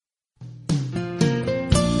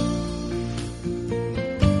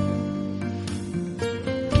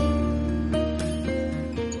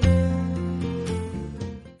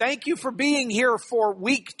Thank you for being here for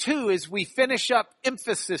week 2 as we finish up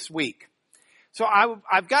Emphasis Week. So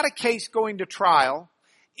I've got a case going to trial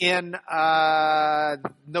in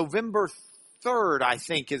November 3rd, I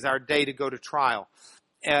think, is our day to go to trial.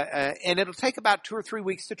 And it'll take about 2 or 3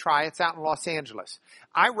 weeks to try. It's out in Los Angeles.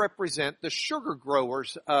 I represent the sugar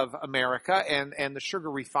growers of America and the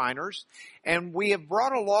sugar refiners. And we have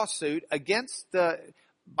brought a lawsuit against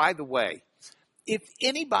by the way, if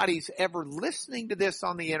anybody's ever listening to this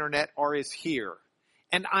on the internet or is here,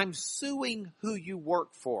 and I'm suing who you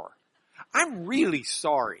work for, I'm really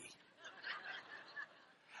sorry.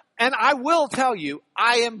 And I will tell you,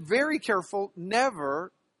 I am very careful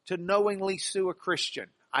never to knowingly sue a Christian.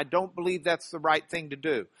 I don't believe that's the right thing to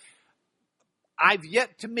do. I've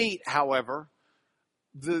yet to meet, however,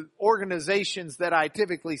 the organizations that I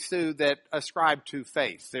typically sue that ascribe to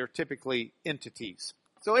faith. They're typically entities.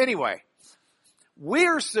 So anyway,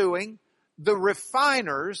 we're suing the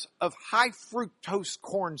refiners of high fructose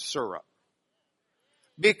corn syrup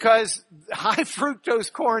because high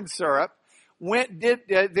fructose corn syrup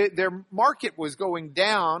their market was going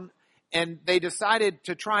down, and they decided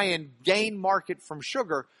to try and gain market from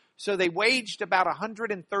sugar. So they waged about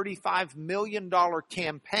 $135 million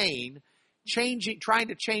campaign trying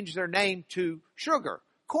to change their name to sugar,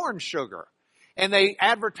 corn sugar. And they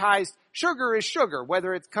advertised sugar is sugar,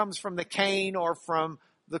 whether it comes from the cane or from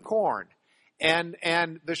the corn. And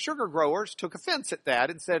the sugar growers took offense at that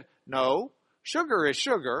and said, no, sugar is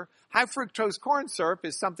sugar. High fructose corn syrup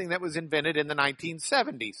is something that was invented in the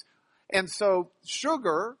 1970s. And so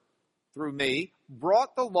sugar, through me,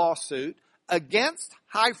 brought the lawsuit against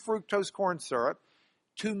high fructose corn syrup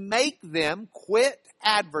to make them quit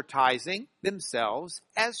advertising themselves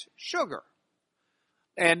as sugar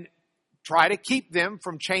and try to keep them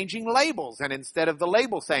from changing labels. And instead of the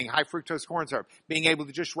label saying high fructose corn syrup, being able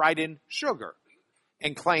to just write in sugar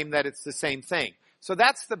and claim that it's the same thing. So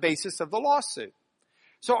that's the basis of the lawsuit.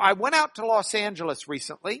 So I went out to Los Angeles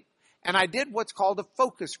recently, and I did what's called a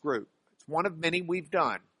focus group. It's one of many we've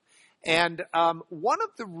done. And one of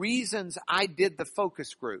the reasons I did the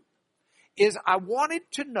focus group is I wanted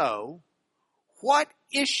to know what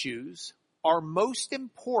issues are most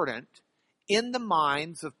important in the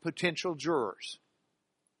minds of potential jurors.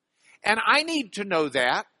 And I need to know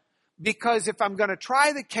that because if I'm going to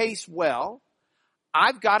try the case well,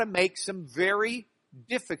 I've got to make some very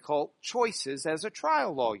difficult choices as a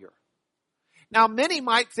trial lawyer. Now, many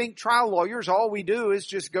might think trial lawyers, all we do is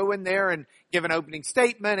just go in there and give an opening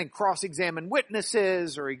statement and cross-examine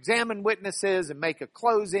witnesses or examine witnesses and make a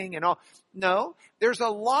closing and all. No, there's a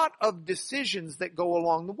lot of decisions that go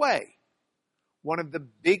along the way. One of the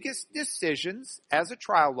biggest decisions as a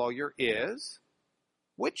trial lawyer is,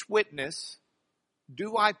 which witness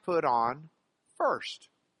do I put on first?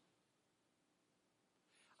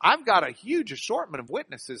 I've got a huge assortment of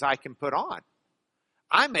witnesses I can put on.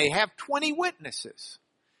 I may have 20 witnesses.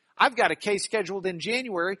 I've got a case scheduled in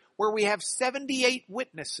January where we have 78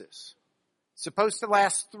 witnesses. It's supposed to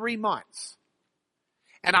last 3 months.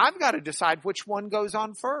 And I've got to decide which one goes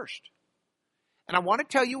on first. And I want to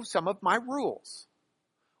tell you some of my rules.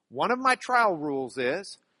 One of my trial rules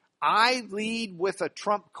is I lead with a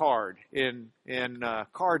trump card in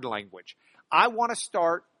card language. I want to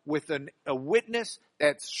start with a witness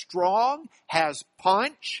that's strong, has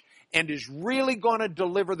punch, and is really going to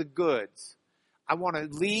deliver the goods. I want to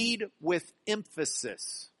lead with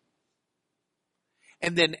emphasis.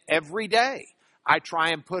 And then every day, I try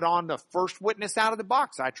and put on the first witness out of the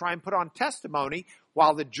box. I try and put on testimony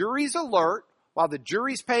while the jury's alert, while the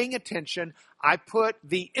jury's paying attention. I put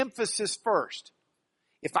the emphasis first.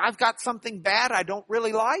 If I've got something bad I don't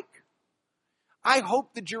really like, I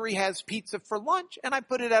hope the jury has pizza for lunch, and I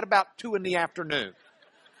put it at about 2 p.m.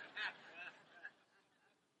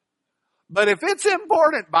 But if it's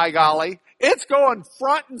important, by golly, it's going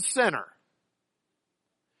front and center.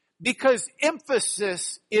 Because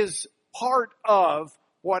emphasis is part of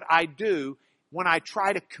what I do when I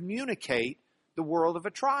try to communicate the world of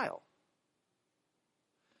a trial.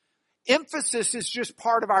 Emphasis is just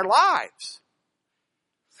part of our lives.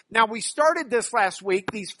 Now, we started this last week.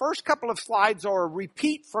 These first couple of slides are a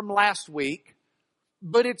repeat from last week,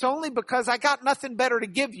 but it's only because I got nothing better to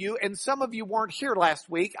give you, and some of you weren't here last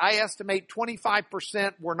week. I estimate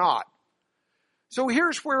 25% were not. So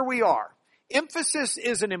here's where we are. Emphasis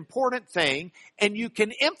is an important thing, and you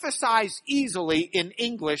can emphasize easily in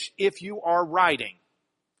English if you are writing.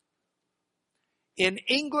 In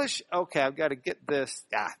English, okay, I've got to get this.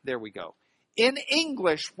 There we go. In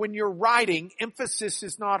English, when you're writing, emphasis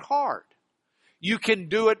is not hard. You can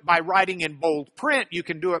do it by writing in bold print. You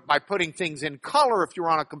can do it by putting things in color if you're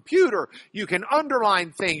on a computer. You can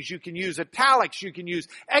underline things. You can use italics. You can use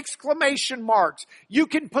exclamation marks. You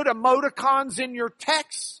can put emoticons in your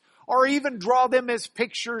texts or even draw them as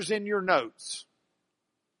pictures in your notes.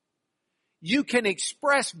 You can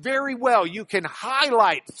express very well. You can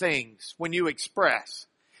highlight things when you express.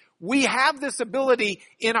 We have this ability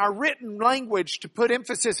in our written language to put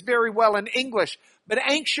emphasis very well in English, but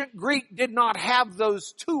ancient Greek did not have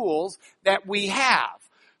those tools that we have.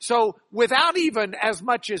 So without even as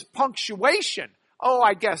much as punctuation,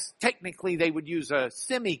 I guess technically they would use a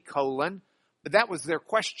semicolon, but that was their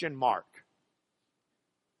question mark.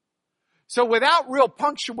 So without real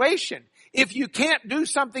punctuation, if you can't do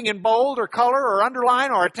something in bold or color or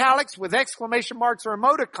underline or italics with exclamation marks or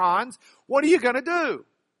emoticons, what are you going to do?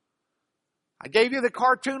 I gave you the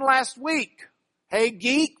cartoon last week. Hey,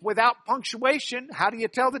 geek, without punctuation, how do you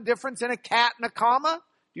tell the difference in a cat and a comma?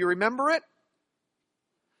 Do you remember it?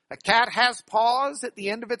 A cat has paws at the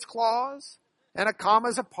end of its claws, and a comma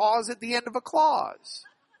is a pause at the end of a clause.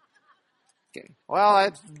 Okay. Well,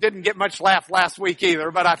 it didn't get much laugh last week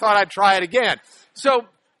either, but I thought I'd try it again. So,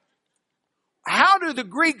 how do the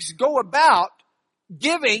Greeks go about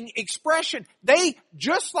giving expression? They,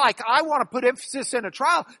 just like I want to put emphasis in a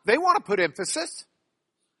trial, they want to put emphasis.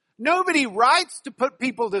 Nobody writes to put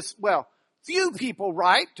people to, few people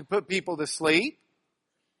write to put people to sleep.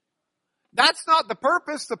 That's not the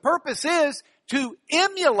purpose. The purpose is to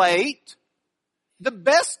emulate the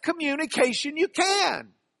best communication you can.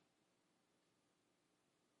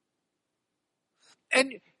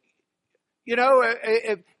 And,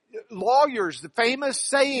 lawyers, the famous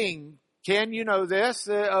saying, Ken, you know this,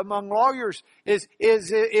 among lawyers is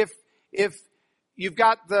if you've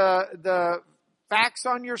got the facts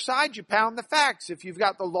on your side, you pound the facts. If you've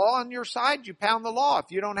got the law on your side, you pound the law. If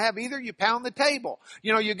you don't have either, you pound the table.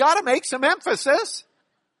 You got to make some emphasis.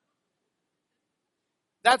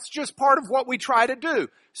 That's just part of what we try to do.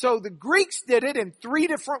 So the Greeks did it in 3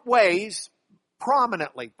 different ways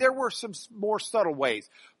prominently. There were some more subtle ways,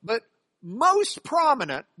 but most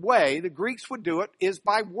prominent way the Greeks would do it is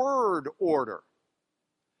by word order.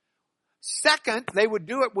 Second, they would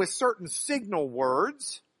do it with certain signal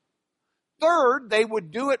words. Third, they would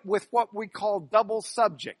do it with what we call double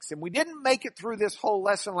subjects. And we didn't make it through this whole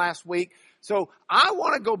lesson last week. So I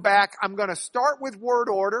want to go back. I'm going to start with word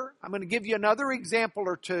order. I'm going to give you another example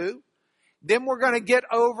or two. Then we're going to get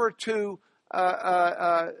over to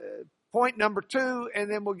point number 2,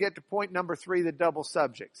 and then we'll get to point number 3, the double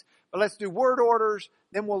subjects. But let's do word orders,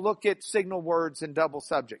 then we'll look at signal words and double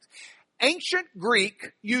subjects. Ancient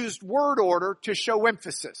Greek used word order to show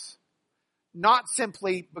emphasis, not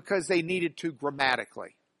simply because they needed to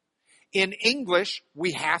grammatically. In English,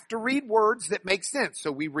 we have to read words that make sense.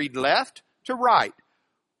 So we read left to right.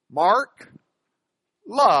 Mark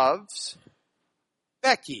loves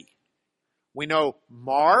Becky. We know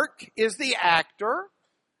Mark is the actor.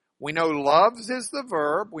 We know loves is the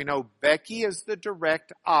verb. We know Becky is the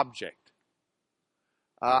direct object.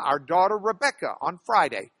 Our daughter Rebecca on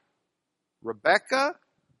Friday. Rebecca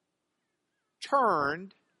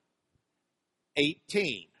turned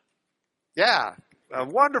 18. Yeah, a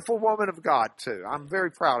wonderful woman of God too. I'm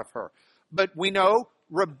very proud of her. But we know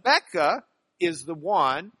Rebecca is the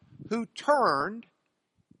one who turned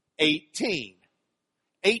 18.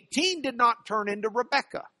 18 did not turn into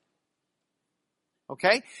Rebecca.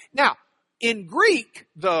 Okay? Now, in Greek,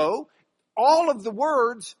 though, all of the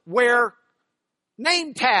words wear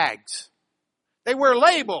name tags. They wear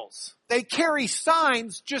labels. They carry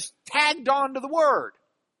signs just tagged onto the word.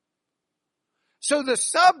 So the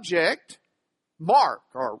subject, Mark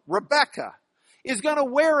or Rebecca, is going to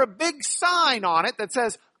wear a big sign on it that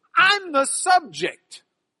says, I'm the subject.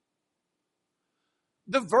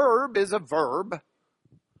 The verb is a verb.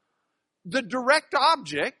 The direct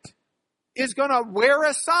object is going to wear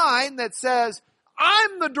a sign that says,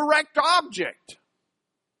 I'm the direct object.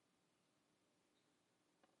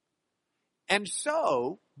 And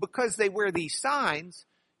so, because they wear these signs,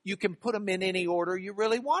 you can put them in any order you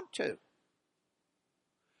really want to.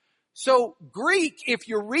 So Greek, if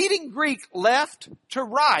you're reading Greek left to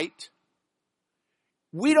right,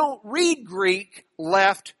 we don't read Greek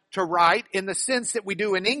left to right in the sense that we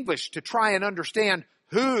do in English to try and understand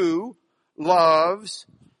who loves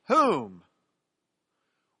whom.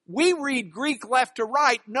 We read Greek left to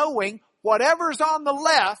right knowing whatever's on the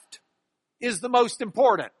left is the most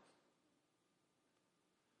important.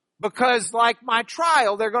 Because like my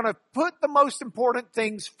trial, they're going to put the most important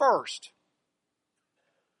things first.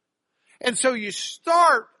 And so you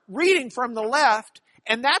start reading from the left,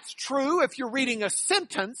 and that's true if you're reading a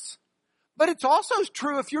sentence, But it's also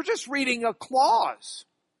true if you're just reading a clause.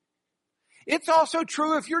 It's also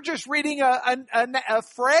true if you're just reading a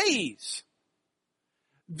phrase.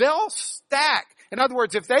 They'll stack. In other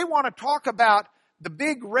words, if they want to talk about the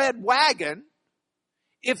big red wagon,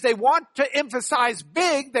 if they want to emphasize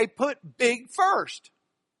big, they put big first.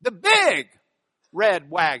 The big red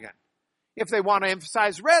wagon. If they want to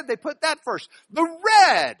emphasize red, they put that first. The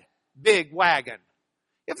red big wagon.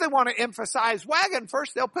 If they want to emphasize wagon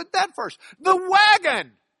first, they'll put that first. The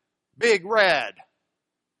wagon big red.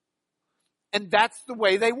 And that's the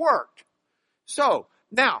way they worked. So,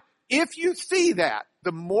 now, if you see that,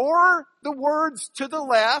 the more the words to the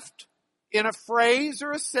left in a phrase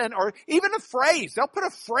or a sentence, or even a phrase, they'll put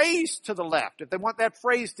a phrase to the left if they want that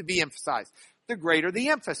phrase to be emphasized, the greater the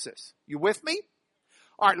emphasis. You with me?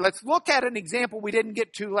 All right, let's look at an example we didn't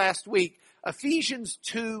get to last week, Ephesians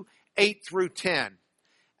 2, 8 through 10.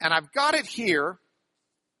 And I've got it here,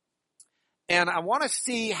 and I want to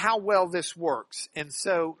see how well this works. And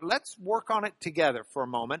so let's work on it together for a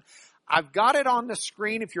moment. I've got it on the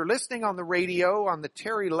screen. If you're listening on the radio, on the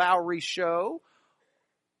Terry Lowry Show,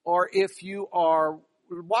 or if you are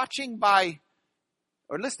watching by,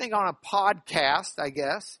 or listening on a podcast, I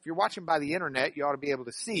guess. If you're watching by the internet, you ought to be able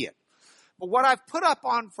to see it. But what I've put up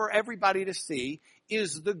on for everybody to see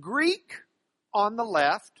is the Greek on the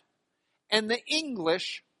left and the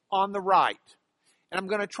English on the right. And I'm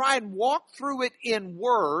going to try and walk through it in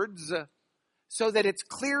words so that it's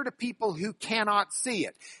clear to people who cannot see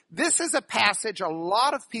it. This is a passage a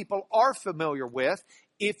lot of people are familiar with.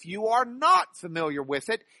 If you are not familiar with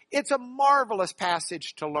it, it's a marvelous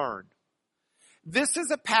passage to learn. This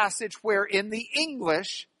is a passage where in the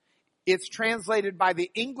English, it's translated by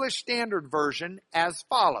the English Standard Version as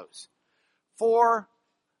follows. For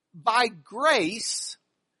by grace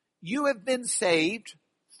you have been saved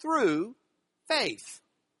through faith.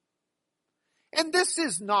 And this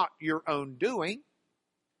is not your own doing.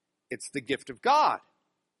 It's the gift of God.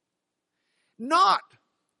 Not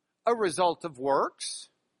a result of works,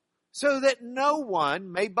 so that no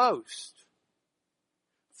one may boast.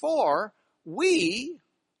 For we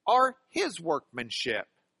are his workmanship,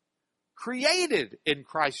 created in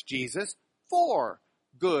Christ Jesus for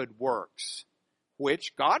good works,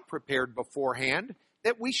 which God prepared beforehand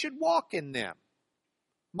that we should walk in them.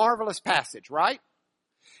 Marvelous passage, right?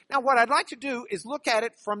 Now what I'd like to do is look at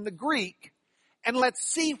it from the Greek, and let's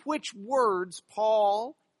see which words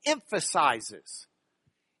Paul emphasizes.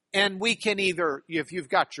 And we can either, if you've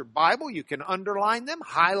got your Bible, you can underline them,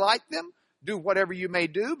 highlight them, do whatever you may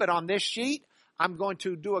do. But on this sheet, I'm going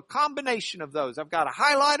to do a combination of those. I've got a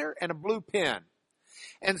highlighter and a blue pen.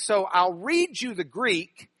 And so I'll read you the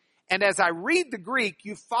Greek. And as I read the Greek,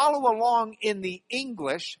 you follow along in the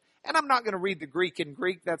English. And I'm not going to read the Greek in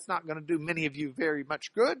Greek. That's not going to do many of you very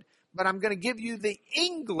much good. But I'm going to give you the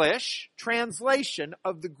English translation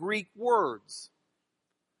of the Greek words,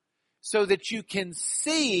 so that you can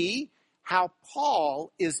see how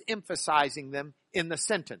Paul is emphasizing them in the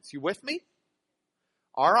sentence. You with me?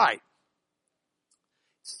 All right.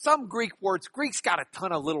 Some Greek words, Greek's got a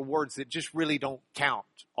ton of little words that just really don't count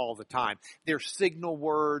all the time. They're signal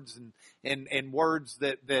words and words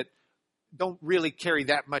that don't really carry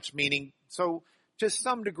that much meaning. So to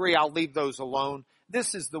some degree, I'll leave those alone.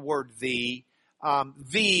 This is the word the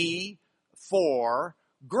for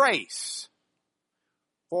grace.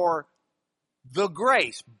 For the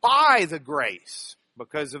grace, by the grace,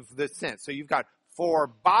 because of the sense. So you've got, for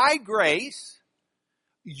by grace,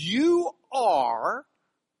 you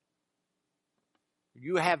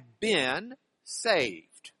have been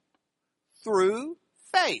saved through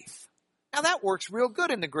faith. Now that works real good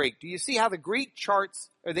in the Greek. Do you see how the Greek charts,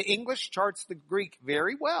 or the English charts the Greek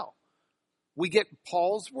very well? We get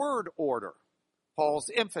Paul's word order, Paul's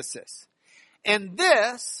emphasis. And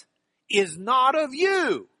this is not of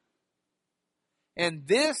you. And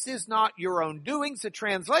this is not your own doings, a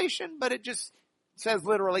translation, but it just says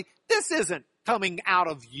literally, this isn't coming out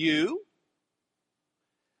of you.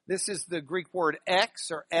 This is the Greek word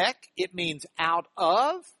ex or ek. It means out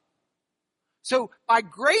of. So by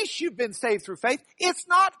grace you've been saved through faith. It's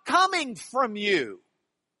not coming from you.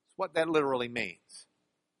 That's what that literally means.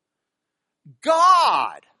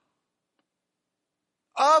 God.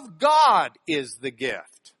 Of God is the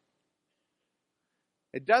gift.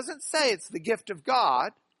 It doesn't say it's the gift of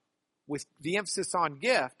God with the emphasis on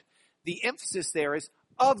gift. The emphasis there is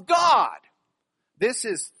of God. This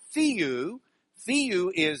is theou.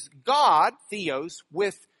 Theou is God, theos,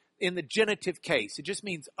 with in the genitive case. It just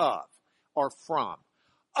means of or from.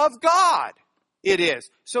 Of God it is.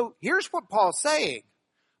 So here's what Paul's saying.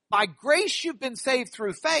 By grace you've been saved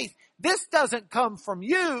through faith. This doesn't come from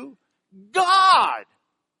you. God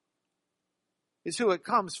is who it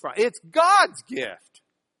comes from. It's God's gift.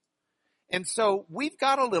 And so we've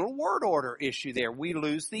got a little word order issue there. We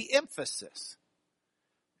lose the emphasis.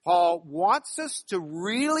 Paul wants us to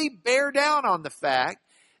really bear down on the fact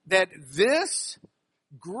that this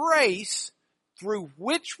grace through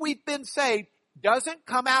which we've been saved doesn't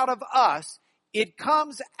come out of us. It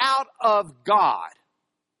comes out of God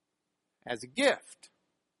as a gift.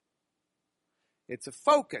 It's a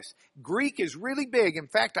focus. Greek is really big. In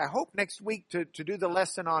fact, I hope next week to do the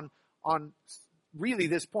lesson on really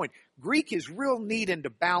this point. Greek is real neat into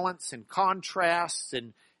balance and contrasts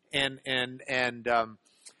and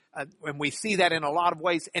we see that in a lot of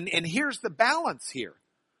ways. And here's the balance here.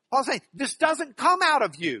 Paul's saying, this doesn't come out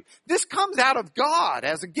of you. This comes out of God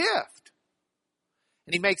as a gift.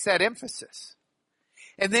 And he makes that emphasis.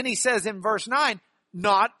 And then he says in verse 9,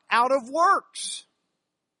 not out of works.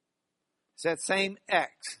 It's that same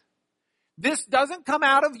X. This doesn't come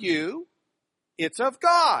out of you. It's of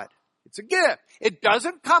God. It's a gift. It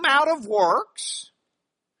doesn't come out of works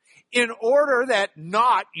in order that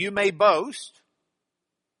not you may boast.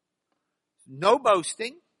 No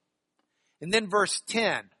boasting. And then verse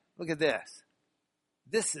 10. Look at this.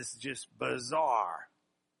 This is just bizarre.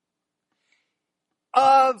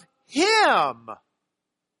 Of him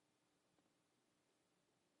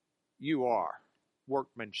you are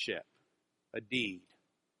workmanship, a deed.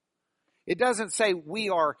 It doesn't say we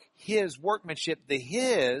are his workmanship. The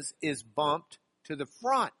his is bumped to the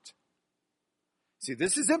front. See,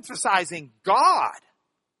 this is emphasizing God.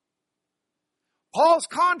 Paul's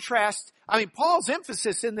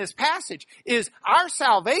emphasis in this passage is our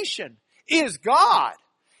salvation is God.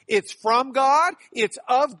 It's from God. It's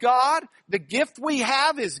of God. The gift we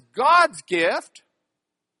have is God's gift.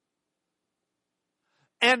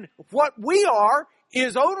 And what we are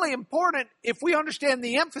is only important if we understand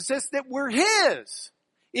the emphasis that we're his.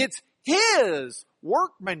 It's his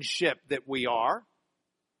workmanship that we are.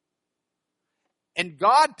 And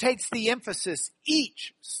God takes the emphasis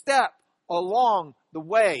each step along the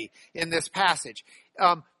way in this passage.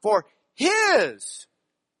 For his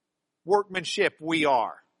workmanship we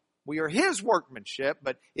are. We are his workmanship,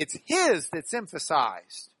 but it's his that's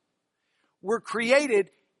emphasized. We're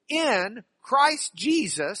created in Christ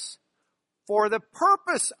Jesus for the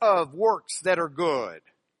purpose of works that are good.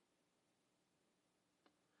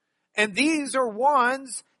 And these are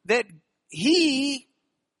ones that he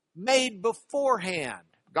made beforehand.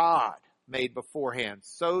 God made beforehand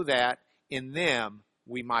so that in them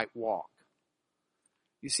we might walk.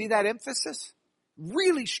 You see that emphasis?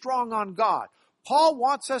 Really strong on God. Paul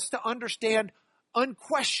wants us to understand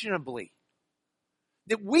unquestionably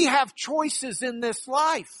that we have choices in this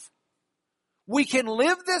life. We can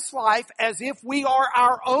live this life as if we are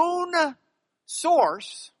our own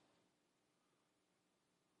source.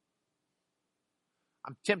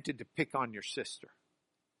 I'm tempted to pick on your sister.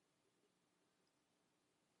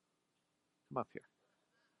 Come up here.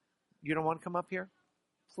 You don't want to come up here?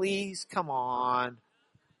 Please, come on.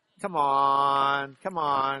 Come on. Come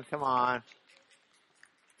on. Come on.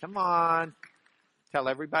 Come on. Tell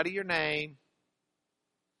everybody your name.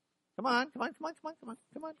 Come on, come on, come on, come on, come on,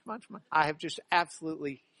 come on, come on, come on. I have just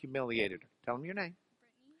absolutely humiliated her. Tell them your name.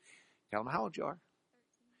 Brittany. Tell them how old you are.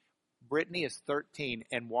 13. Brittany is 13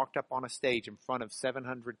 and walked up on a stage in front of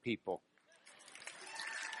 700 people.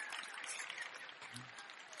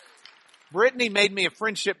 Brittany made me a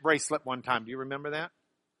friendship bracelet one time. Do you remember that?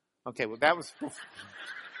 Okay, well that was,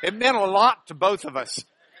 it meant a lot to both of us.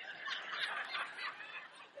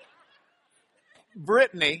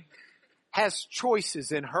 Brittany has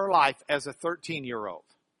choices in her life as a 13-year-old.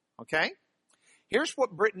 Okay? Here's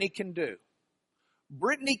what Brittany can do.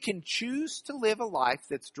 Brittany can choose to live a life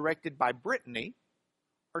that's directed by Brittany,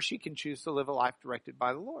 or she can choose to live a life directed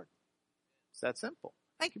by the Lord. It's that simple.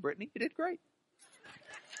 Thank you, Brittany. You did great.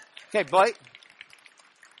 Okay, Blake.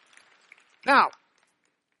 Now,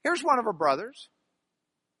 here's one of her brothers.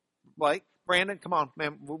 Blake. Brandon, come on,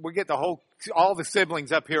 man. We'll get all the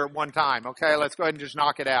siblings up here at one time. Okay, let's go ahead and just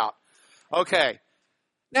knock it out. Okay.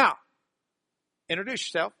 Now, introduce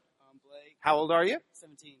yourself. I'm Blake. How old are you?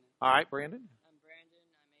 17. All right, Brandon. I'm Brandon.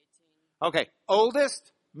 I'm 18. Okay.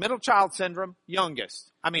 Oldest, middle child syndrome,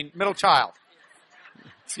 youngest. Middle child.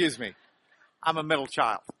 Excuse me. I'm a middle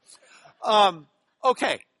child.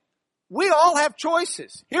 Okay. We all have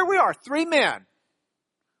choices. Here we are, 3 men.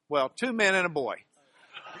 Well, 2 men and a boy.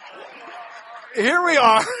 Here we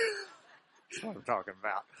are. That's what I'm talking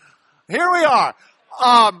about. Here we are.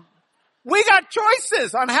 We got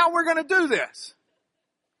choices on how we're going to do this.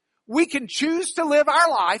 We can choose to live our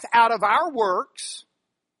life out of our works.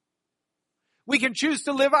 We can choose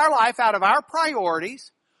to live our life out of our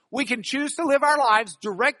priorities. We can choose to live our lives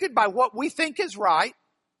directed by what we think is right,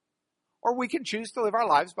 or we can choose to live our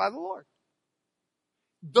lives by the Lord.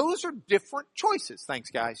 Those are different choices.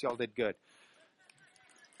 Thanks, guys. Y'all did good.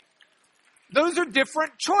 Those are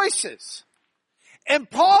different choices. And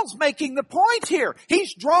Paul's making the point here.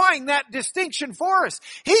 He's drawing that distinction for us.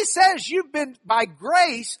 He says by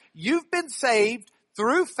grace, you've been saved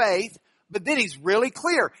through faith, but then he's really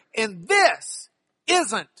clear. And this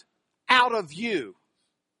isn't out of you.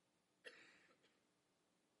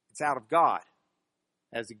 It's out of God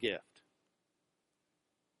as a gift.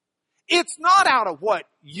 It's not out of what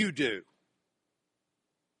you do,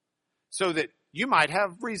 so that you might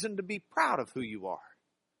have reason to be proud of who you are.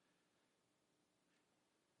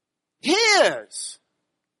 His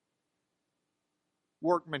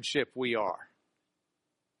workmanship we are.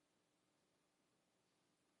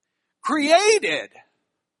 Created.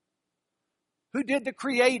 Who did the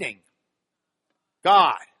creating?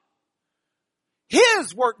 God.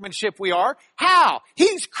 His workmanship we are. How?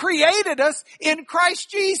 He's created us in Christ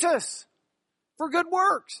Jesus for good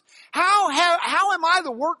works. How am I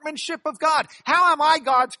the workmanship of God? How am I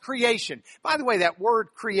God's creation? By the way, that word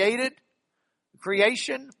created,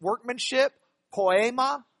 creation, workmanship,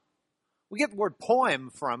 poema, we get the word poem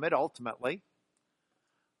from it ultimately.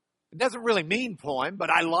 It doesn't really mean poem, but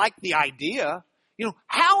I like the idea.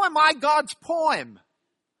 How am I God's poem?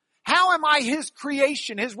 How am I His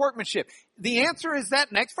creation, His workmanship? The answer is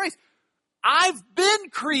that next phrase. I've been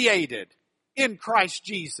created in Christ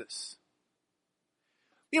Jesus.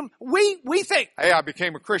 We think, hey, I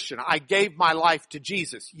became a Christian. I gave my life to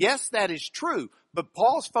Jesus. Yes, that is true. But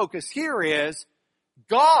Paul's focus here is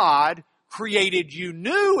God created you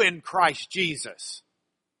new in Christ Jesus.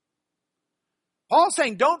 Paul's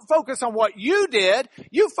saying don't focus on what you did.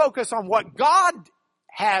 You focus on what God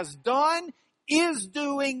has done, is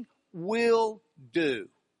doing, will do.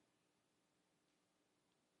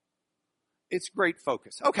 It's great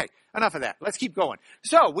focus. Okay, enough of that. Let's keep going.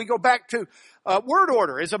 So we go back to word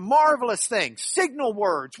order is a marvelous thing. Signal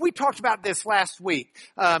words. We talked about this last week.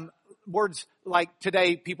 Words like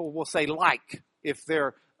today people will say like if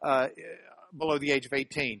they're below the age of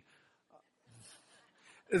 18.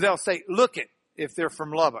 They'll say look it if they're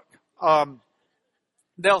from Lubbock.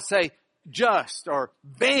 They'll say just or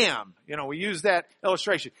bam. We use that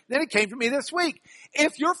illustration. Then it came to me this week.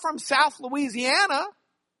 If you're from South Louisiana,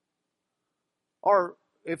 or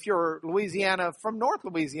if you're Louisiana from North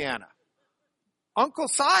Louisiana, Uncle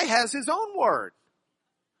Si has his own word.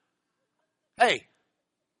 Hey.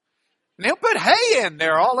 And he'll put hey in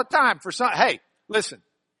there all the time for some. Hey, listen.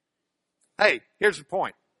 Hey, here's the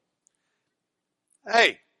point.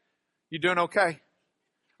 Hey, you doing okay?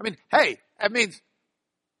 Hey, that means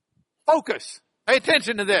focus. Pay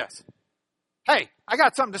attention to this. Hey, I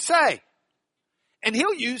got something to say. And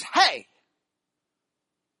he'll use hey.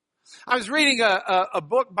 I was reading a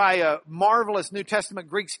book by a marvelous New Testament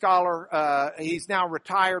Greek scholar. He's now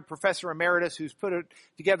retired, Professor Emeritus, who's put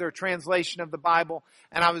together a translation of the Bible.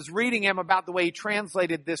 And I was reading him about the way he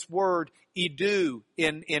translated this word, idou,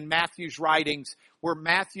 in Matthew's writings, where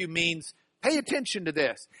Matthew means, pay attention to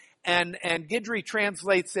this. And Guidry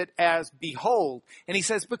translates it as behold. And he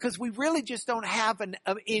says, because we really just don't have an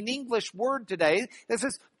English word today that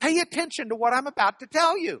says, pay attention to what I'm about to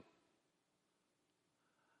tell you.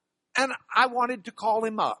 And I wanted to call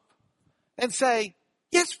him up and say,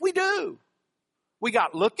 yes, we do. We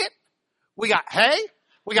got look it. We got hey.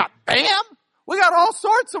 We got bam. We got all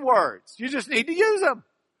sorts of words. You just need to use them.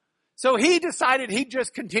 So he decided he'd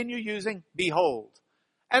just continue using behold.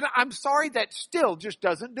 And I'm sorry that still just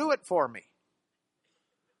doesn't do it for me.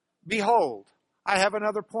 Behold, I have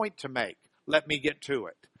another point to make. Let me get to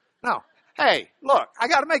it. No. Hey, look, I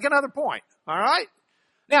got to make another point. All right?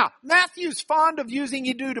 Now, Matthew's fond of using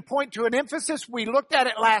idou to point to an emphasis. We looked at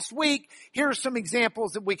it last week. Here are some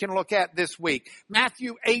examples that we can look at this week.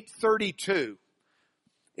 Matthew 8:32.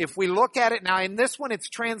 If we look at it now, in this one it's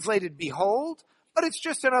translated behold, but it's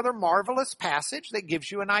just another marvelous passage that gives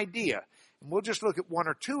you an idea. And we'll just look at one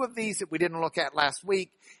or two of these that we didn't look at last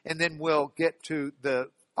week, and then we'll get to the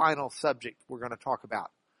final subject we're going to talk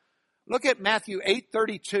about. Look at Matthew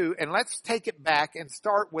 8:32, and let's take it back and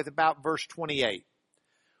start with about verse 28.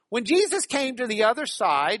 When Jesus came to the other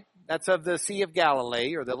side, that's of the Sea of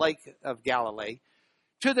Galilee, or the Lake of Galilee,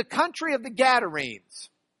 to the country of the Gadarenes,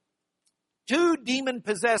 2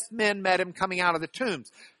 demon-possessed men met him coming out of the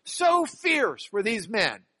tombs. So fierce were these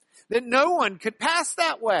men that no one could pass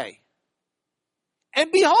that way.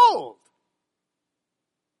 And behold,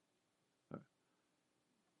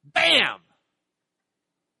 bam,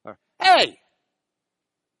 hey.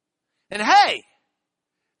 And hey,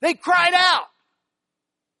 they cried out,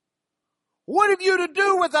 "What have you to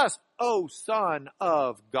do with us, O Son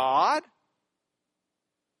of God?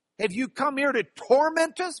 Have you come here to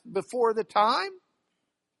torment us before the time?"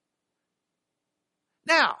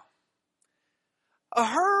 Now, a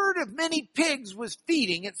herd of many pigs was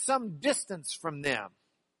feeding at some distance from them.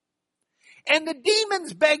 And the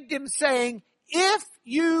demons begged him, saying, "If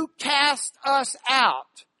you cast us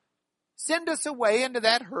out, send us away into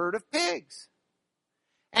that herd of pigs."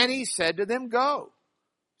 And he said to them, "Go."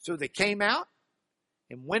 So they came out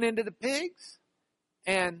and went into the pigs.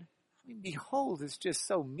 And behold, it's just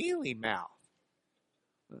so mealy mouthed.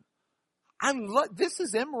 This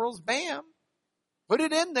is Emerald's Bam. Put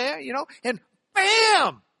it in there, and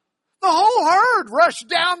bam! The whole herd rushed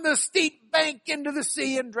down the steep bank into the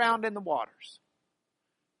sea and drowned in the waters.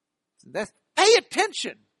 Pay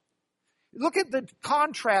attention. Look at the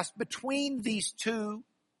contrast between these two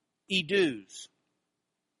edus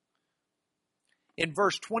in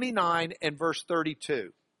verse 29 and verse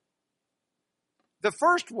 32. The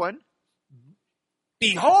first one,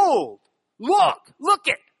 behold, look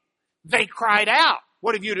it. They cried out,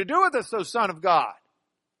 "What have you to do with us, O Son of God?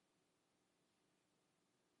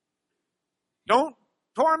 Don't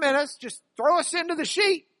torment us, just throw us into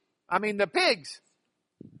the pigs."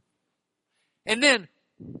 And then,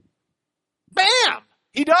 bam,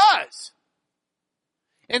 he does.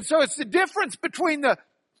 And so it's the difference between the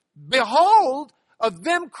behold of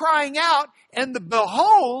them crying out and the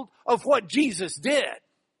behold of what Jesus did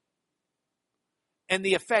and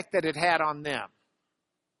the effect that it had on them.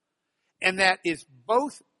 And that is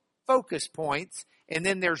both focus points. And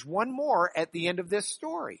then there's one more at the end of this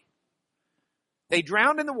story. They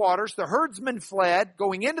drowned in the waters. The herdsmen fled.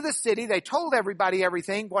 Going into the city, they told everybody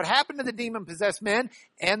everything, what happened to the demon-possessed men,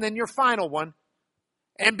 and then your final one.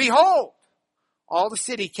 And behold, all the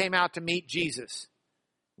city came out to meet Jesus.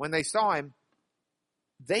 When they saw him,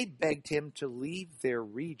 they begged him to leave their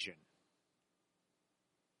region.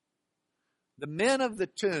 The men of the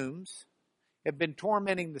tombs have been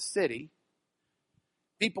tormenting the city.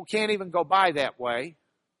 People can't even go by that way.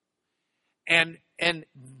 And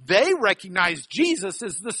they recognize Jesus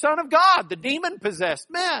as the Son of God, the demon-possessed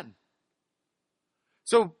men.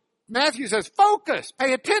 So Matthew says, focus,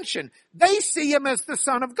 pay attention. They see him as the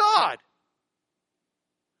Son of God.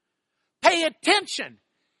 Pay attention.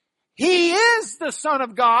 He is the Son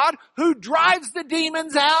of God who drives the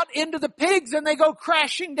demons out into the pigs and they go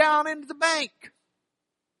crashing down into the bank.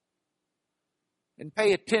 And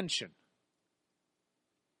pay attention.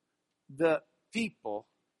 The people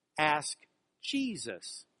ask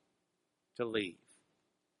Jesus to leave.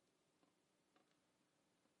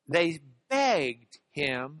 They begged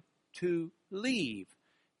him to leave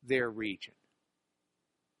their region.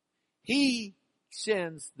 He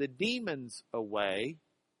sends the demons away.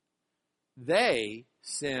 They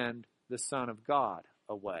send the Son of God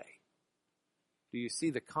away. Do you see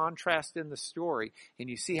the contrast in the story? And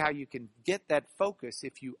you see how you can get that focus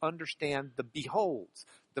if you understand the beholds,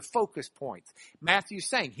 the focus points. Matthew's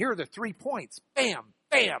saying, here are the 3 points. Bam,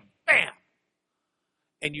 bam, bam.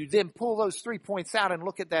 And you then pull those 3 points out and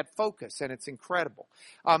look at that focus, and it's incredible.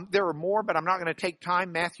 There are more, but I'm not going to take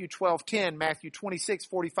time. Matthew 12:10, Matthew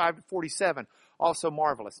 26:45-47, also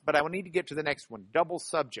marvelous. But I will need to get to the next one, double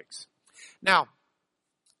subjects. Now,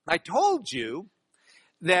 I told you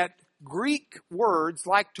that Greek words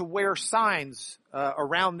like to wear signs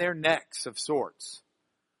around their necks of sorts.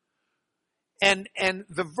 And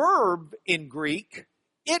the verb in Greek,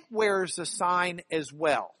 it wears a sign as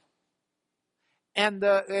well. And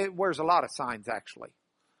it wears a lot of signs, actually.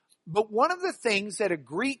 But one of the things that a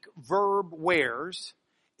Greek verb wears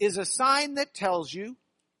is a sign that tells you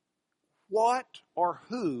what or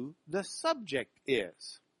who the subject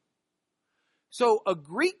is. So a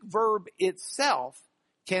Greek verb itself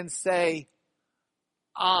can say,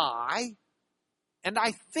 I, and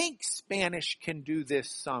I think Spanish can do this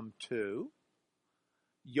some too.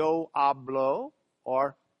 Yo hablo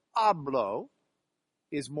or hablo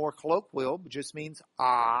is more colloquial, but just means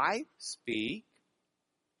I speak.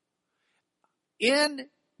 In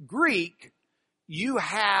Greek, you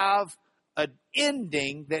have an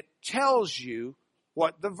ending that tells you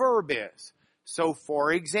what the verb is. So,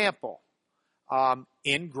 for example,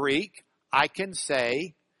 in Greek, I can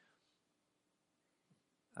say,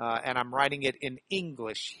 and I'm writing it in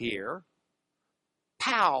English here,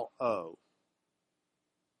 pao-o.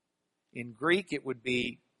 In Greek, it would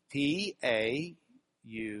be P-A-U,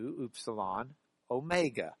 upsilon,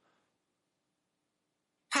 omega.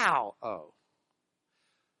 Pao-o.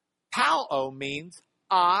 Pao-o means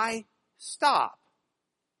I stop.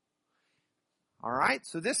 All right,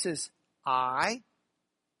 so this is I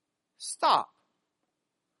stop.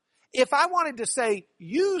 If I wanted to say,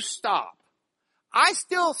 you stop, I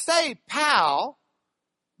still say pal,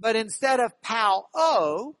 but instead of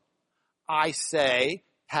pal-o, I say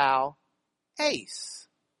pal-ace.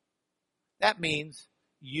 That means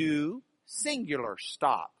you, singular,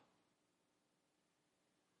 stop.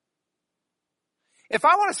 If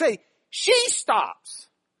I want to say, she stops,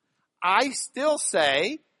 I still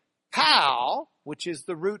say pal, which is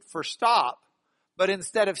the root for stop, but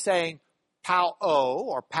instead of saying pal-o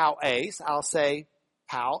or pal-ace, I'll say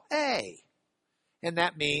pal-a. And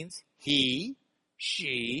that means he,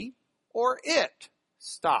 she, or it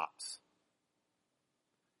stops.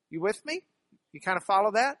 You with me? You kind of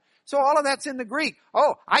follow that? So all of that's in the Greek.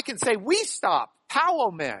 Oh, I can say we stop,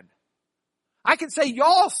 pauomen. I can say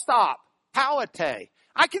y'all stop, pauate.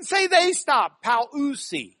 I can say they stop,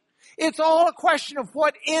 pauusi. It's all a question of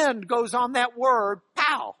what end goes on that word,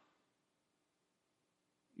 pal.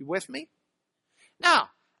 You with me? Now,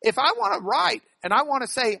 if I want to write and I want to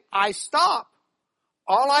say I stop,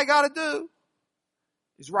 all I got to do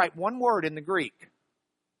is write one word in the Greek.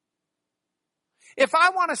 If I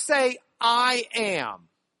want to say I am,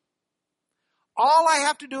 all I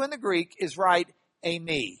have to do in the Greek is write a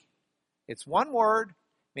me. It's one word,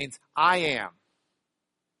 means I am.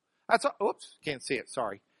 That's all, oops, can't see it,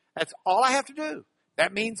 sorry. That's all I have to do.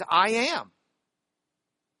 That means I am.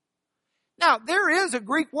 Now, there is a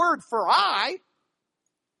Greek word for I.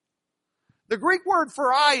 The Greek word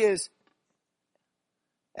for I is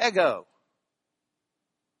ego.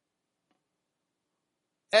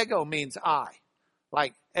 Ego means I.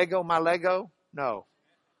 Like ego my Lego? No.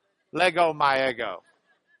 Lego my ego.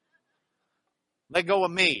 Let go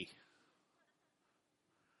of me.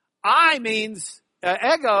 I means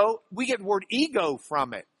ego, we get the word ego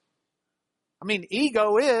from it. I mean,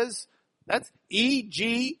 ego is, that's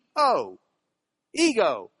E-G-O.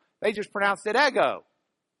 Ego. They just pronounced it ego.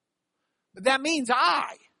 But that means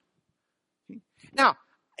I. Now,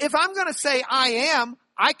 if I'm going to say I am,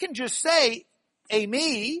 I can just say a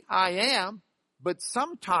me, I am, but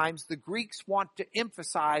sometimes the Greeks want to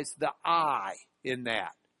emphasize the I in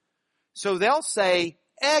that. So they'll say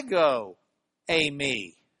ego, a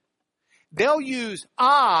me. They'll use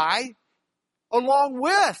I along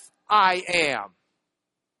with I am.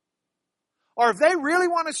 Or if they really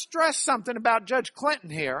want to stress something about Judge Clinton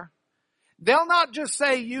here, they'll not just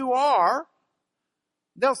say you are,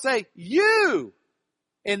 they'll say you,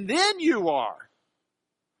 and then you are,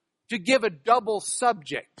 to give a double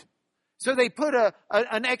subject. So they put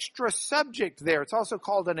an extra subject there. It's also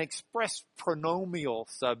called an express pronominal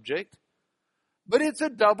subject, but it's a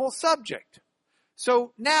double subject.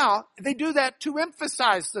 So now they do that to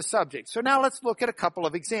emphasize the subject. So now let's look at a couple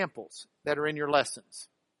of examples that are in your lessons.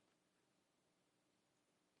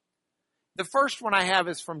 The first one I have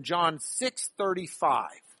is from John 6:35.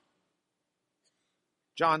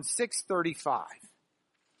 John 6:35.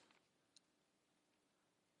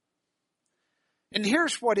 And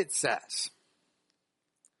here's what it says.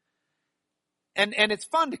 And it's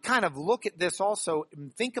fun to kind of look at this also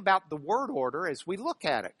and think about the word order as we look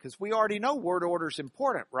at it, because we already know word order is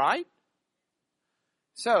important, right?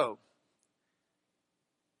 So,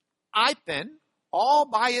 Ipen, all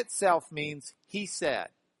by itself means he said.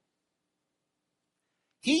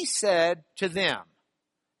 He said to them,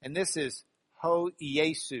 and this is ho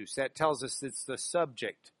Jesus, that tells us it's the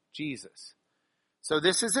subject, Jesus. So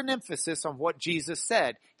this is an emphasis on what Jesus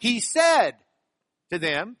said. He said to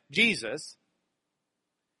them, Jesus,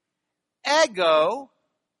 ego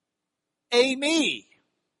eimi.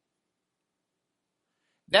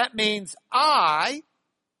 That means I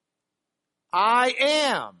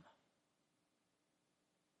am.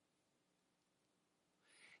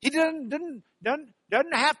 He doesn't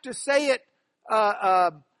have to say it,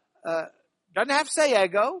 doesn't have to say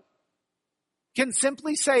ego. Can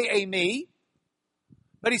simply say eimi.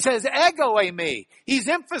 But he says ego eimi. He's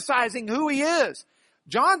emphasizing who he is.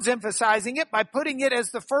 John's emphasizing it by putting it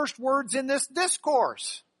as the first words in this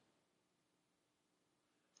discourse.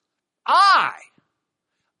 I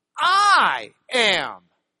am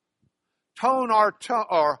ton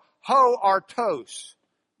or ho artos,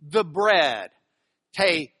 the bread,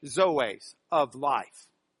 te zoes, of life.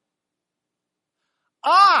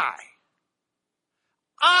 I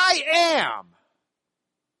am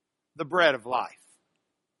the bread of life.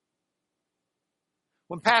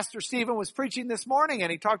 When Pastor Stephen was preaching this morning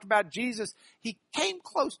and he talked about Jesus, he came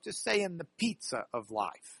close to saying the pizza of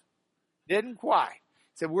life. Didn't quite.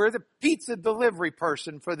 He said, we're the pizza delivery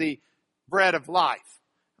person for the bread of life.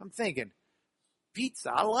 I'm thinking,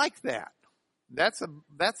 pizza, I like that. That's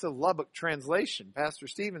a Lubbock translation. Pastor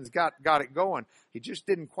Stevens got it going. He just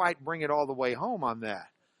didn't quite bring it all the way home on that.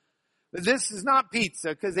 But this is not pizza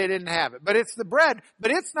because they didn't have it. But it's the bread.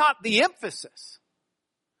 But it's not the emphasis.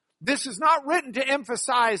 This is not written to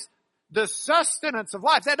emphasize the sustenance of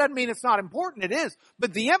life. That doesn't mean it's not important. It is.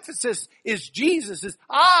 But the emphasis is Jesus is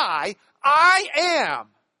I am.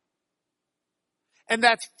 And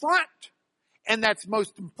that's front. And that's the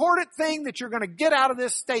most important thing that you're going to get out of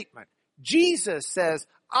this statement. Jesus says,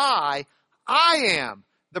 I am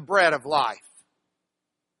the bread of life.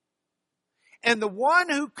 And the one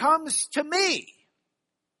who comes to me,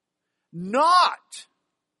 not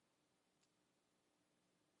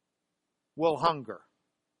will hunger.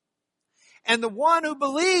 And the one who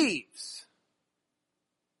believes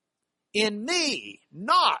in me,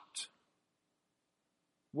 not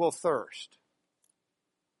will thirst.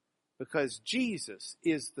 Because Jesus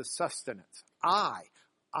is the sustenance. I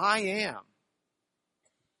am.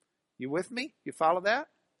 You with me? You follow that?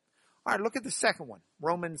 All right, look at the second one.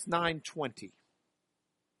 Romans 9:20.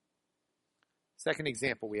 Second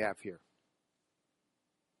example we have here.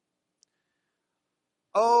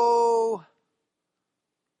 Oh,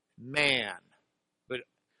 man. But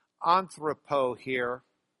anthropo here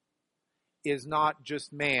is not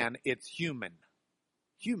just man, it's human.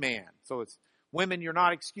 Human. So it's women, you're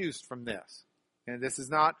not excused from this. And this is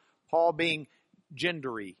not Paul being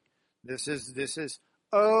gendery. This is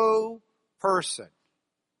oh person.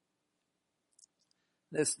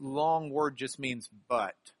 This long word just means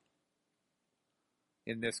but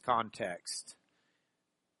in this context.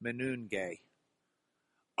 Menunge.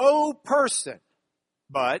 Oh person.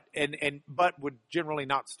 But, and but would generally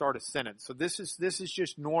not start a sentence. So this is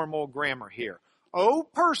just normal grammar here. Oh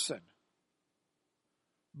person.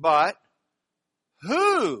 But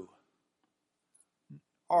who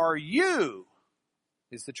are you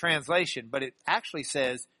is the translation, but it actually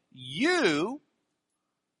says you,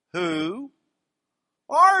 who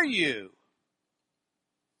are you?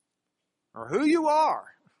 Or who you are.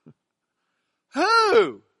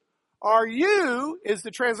 Who are you is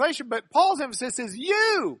the translation, but Paul's emphasis is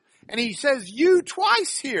you. And he says you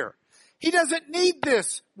twice here. He doesn't need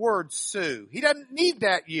this word Sue. He doesn't need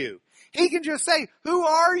that you. He can just say, who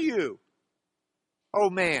are you? Oh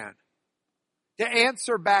man. To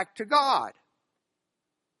answer back to God.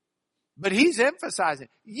 But he's emphasizing,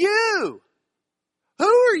 you. Who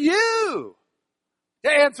are you?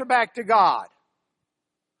 To answer back to God.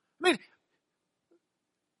 I mean,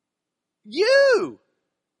 you.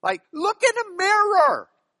 Like, look in a mirror.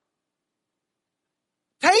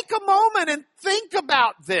 Take a moment and think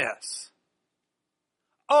about this.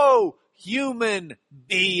 Oh, human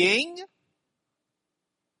being.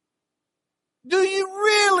 Do you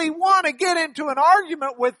really want to get into an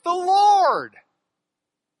argument with the Lord?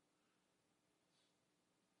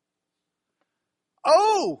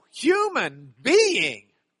 Oh, human being.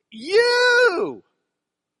 You.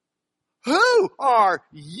 Who are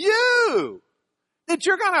you? That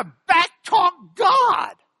you're going to backtalk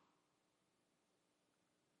God?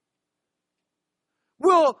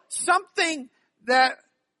 Will something that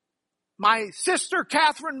my sister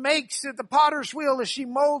Catherine makes at the potter's wheel as she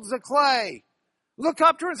molds the clay, look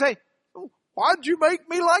up to her and say, why'd you make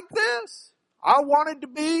me like this? I wanted to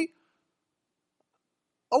be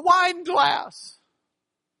a wine glass.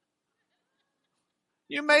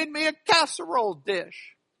 You made me a casserole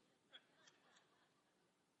dish.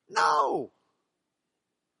 No.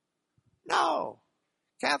 No.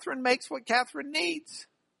 Catherine makes what Catherine needs.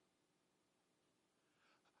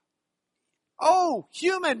 Oh,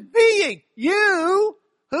 human being, you,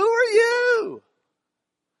 who are you?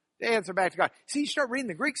 To answer back to God. See, you start reading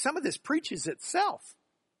the Greek, some of this preaches itself.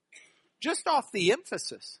 Just off the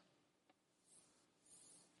emphasis.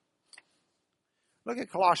 Look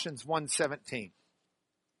at Colossians 1:17.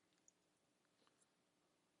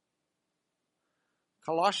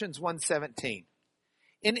 Colossians 1:17.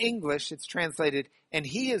 In English, it's translated, and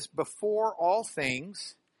he is before all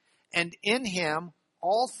things, and in him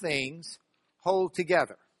all things hold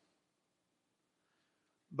together.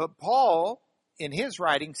 But Paul, in his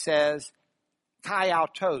writing, says, kai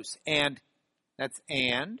autos, and that's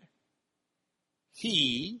and,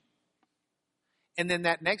 he, and then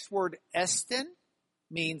that next word, estin,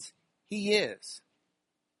 means he is.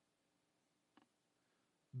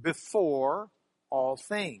 Before all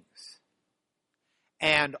things.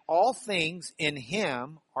 And all things in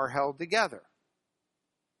him are held together.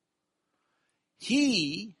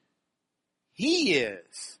 He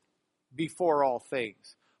is before all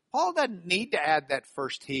things. Paul doesn't need to add that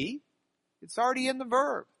first he. It's already in the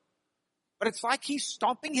verb. But it's like he's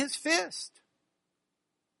stomping his fist.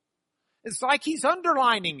 It's like he's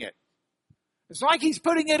underlining it. It's like he's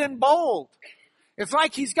putting it in bold. It's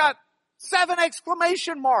like he's got 7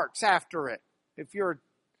 exclamation marks after it, if you're a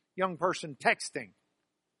young person texting.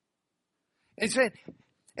 And saying,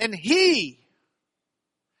 and he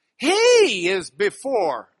is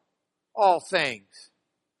before all things.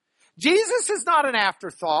 Jesus is not an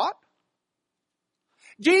afterthought.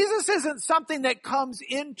 Jesus isn't something that comes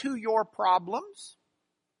into your problems.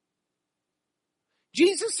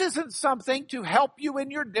 Jesus isn't something to help you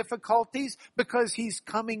in your difficulties because he's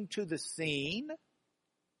coming to the scene.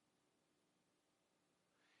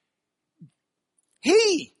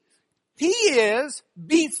 He is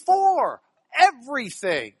before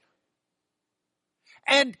everything.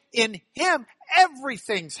 And in him,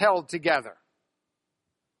 everything's held together.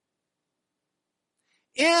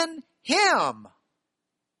 In him,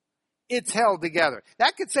 it's held together.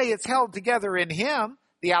 That could say it's held together in him.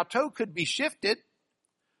 The auto could be shifted,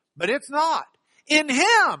 but it's not. In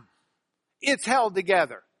him, it's held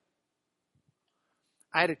together.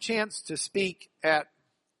 I had a chance to speak at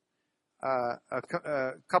a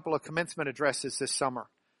couple of commencement addresses this summer.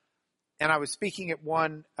 And I was speaking at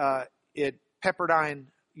one at Pepperdine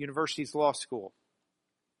University's law school.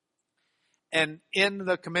 And in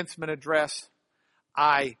the commencement address,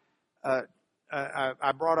 I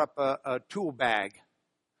brought up a tool bag.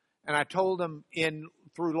 And I told them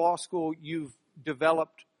through law school, you've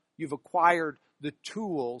acquired the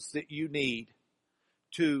tools that you need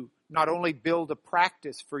to not only build a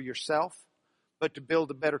practice for yourself, but to build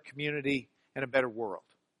a better community and a better world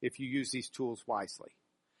if you use these tools wisely.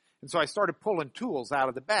 And so I started pulling tools out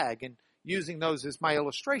of the bag and using those as my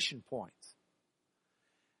illustration points.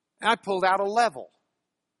 And I pulled out a level.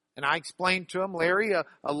 And I explained to them, Larry,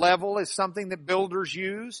 a level is something that builders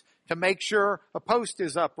use to make sure a post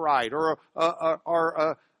is upright or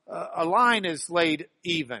a line is laid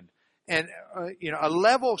even. And, a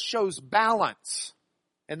level shows balance.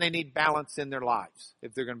 And they need balance in their lives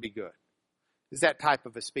if they're going to be good. Is that type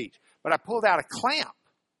of a speech. But I pulled out a clamp.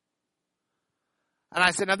 And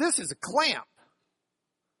I said, now this is a clamp.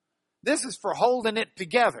 This is for holding it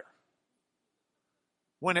together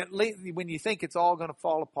when you think it's all going to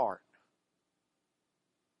fall apart.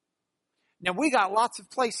 Now we got lots of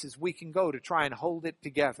places we can go to try and hold it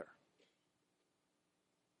together.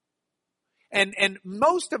 And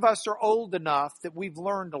most of us are old enough that we've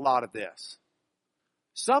learned a lot of this.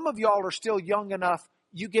 Some of y'all are still young enough,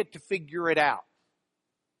 you get to figure it out.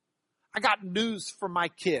 I got news for my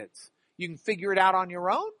kids. You can figure it out on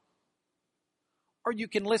your own, or you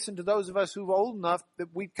can listen to those of us who are old enough that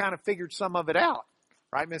we've kind of figured some of it out.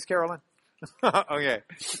 Right, Miss Carolyn? Okay.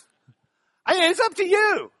 It's up to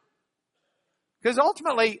you. Because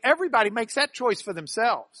ultimately, everybody makes that choice for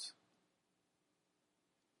themselves.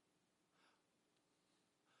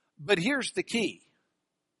 But here's the key.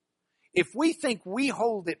 If we think we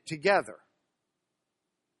hold it together,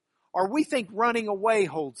 or we think running away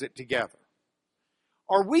holds it together,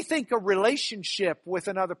 or we think a relationship with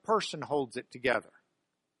another person holds it together,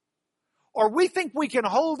 or we think we can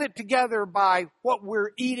hold it together by what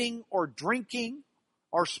we're eating or drinking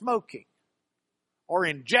or smoking or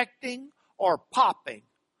injecting or popping,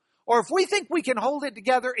 or if we think we can hold it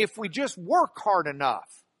together if we just work hard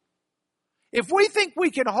enough, if we think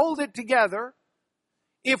we can hold it together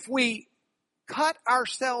if we cut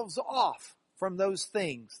ourselves off from those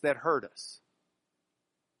things that hurt us.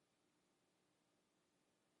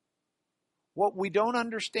 What we don't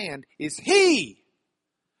understand is He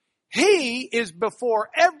is before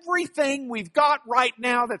everything we've got right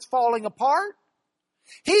now that's falling apart.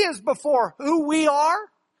 He is before who we are.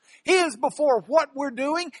 He is before what we're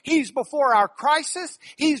doing. He's before our crisis.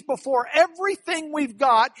 He's before everything we've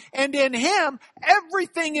got. And in Him,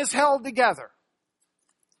 everything is held together.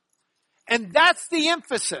 And that's the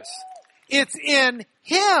emphasis. It's in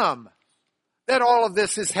Him that all of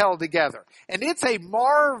this is held together. And it's a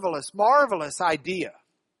marvelous, marvelous idea.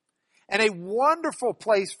 And a wonderful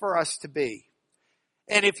place for us to be.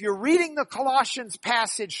 And if you're reading the Colossians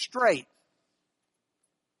passage straight,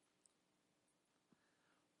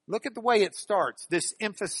 look at the way it starts, this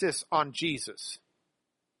emphasis on Jesus.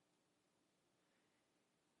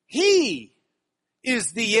 He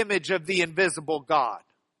is the image of the invisible God.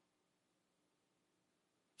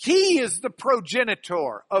 He is the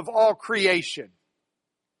progenitor of all creation.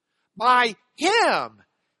 By Him,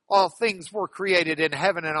 all things were created in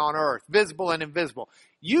heaven and on earth, visible and invisible.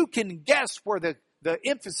 You can guess where the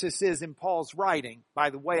emphasis is in Paul's writing by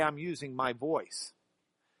the way I'm using my voice.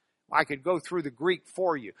 I could go through the Greek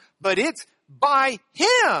for you. But it's by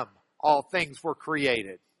Him all things were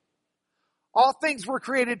created. All things were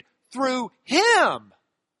created through Him,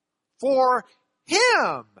 for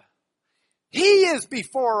Him. He is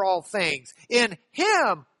before all things. In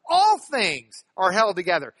Him, all things are held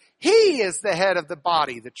together. He is the head of the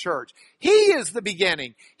body, the church. He is the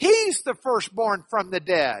beginning. He's the firstborn from the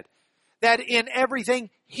dead. That in everything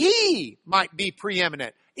He might be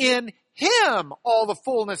preeminent. In Him all the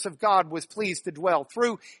fullness of God was pleased to dwell.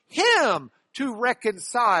 Through Him to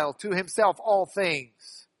reconcile to Himself all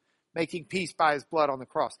things, making peace by His blood on the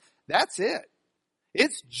cross. That's it.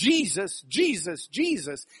 It's Jesus, Jesus,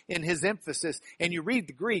 Jesus in His emphasis. And you read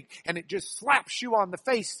the Greek and it just slaps you on the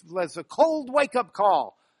face as a cold wake-up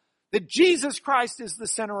call that Jesus Christ is the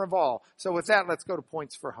center of all. So with that, let's go to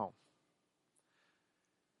points for home.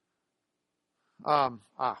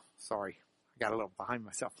 Sorry. I got a little behind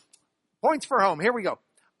myself. Points for home. Here we go.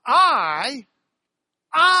 I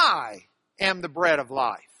am the bread of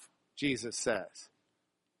life, Jesus says.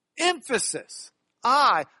 Emphasis.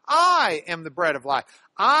 I am the bread of life.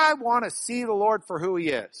 I want to see the Lord for who He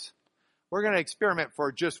is. We're going to experiment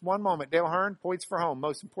for just one moment. Dale Hearn, points for home.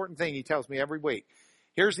 Most important thing he tells me every week.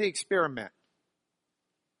 Here's the experiment.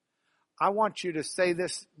 I want you to say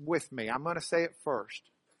this with me. I'm going to say it first.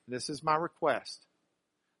 This is my request.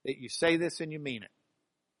 That you say this and you mean it.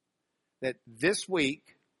 That this week,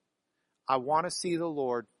 I want to see the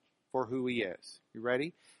Lord for who He is. You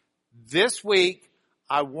ready? This week,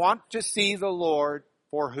 I want to see the Lord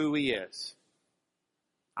for who He is.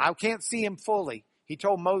 I can't see Him fully. He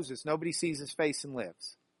told Moses, nobody sees His face and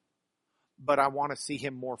lives. But I want to see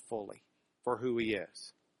Him more fully for who He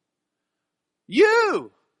is.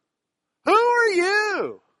 You! Who are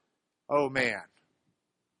you? Oh man.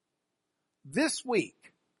 This week,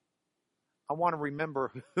 I want to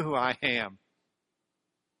remember who I am.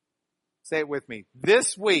 Say it with me.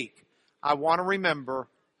 This week, I want to remember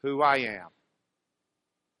who I am.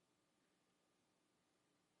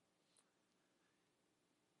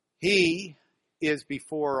 He is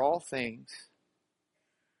before all things,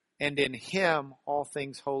 and in Him all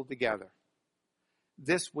things hold together.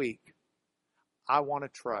 This week, I want to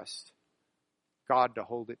trust God to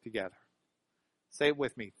hold it together. Say it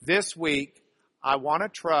with me. This week, I want to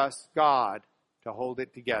trust God to hold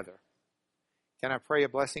it together. Can I pray a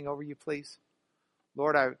blessing over you, please?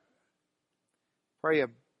 Lord, I pray a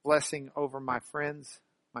blessing over my friends,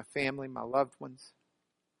 my family, my loved ones,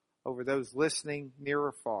 over those listening near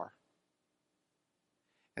or far.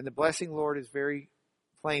 And the blessing, Lord, is very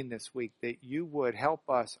plain this week, that You would help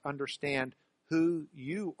us understand who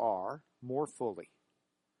You are more fully.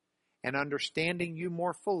 And understanding You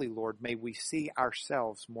more fully, Lord, may we see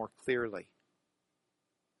ourselves more clearly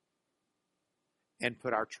and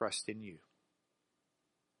put our trust in You.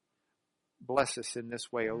 Bless us in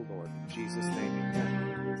this way, O Lord. In Jesus' name,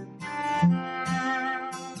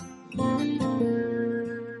 amen.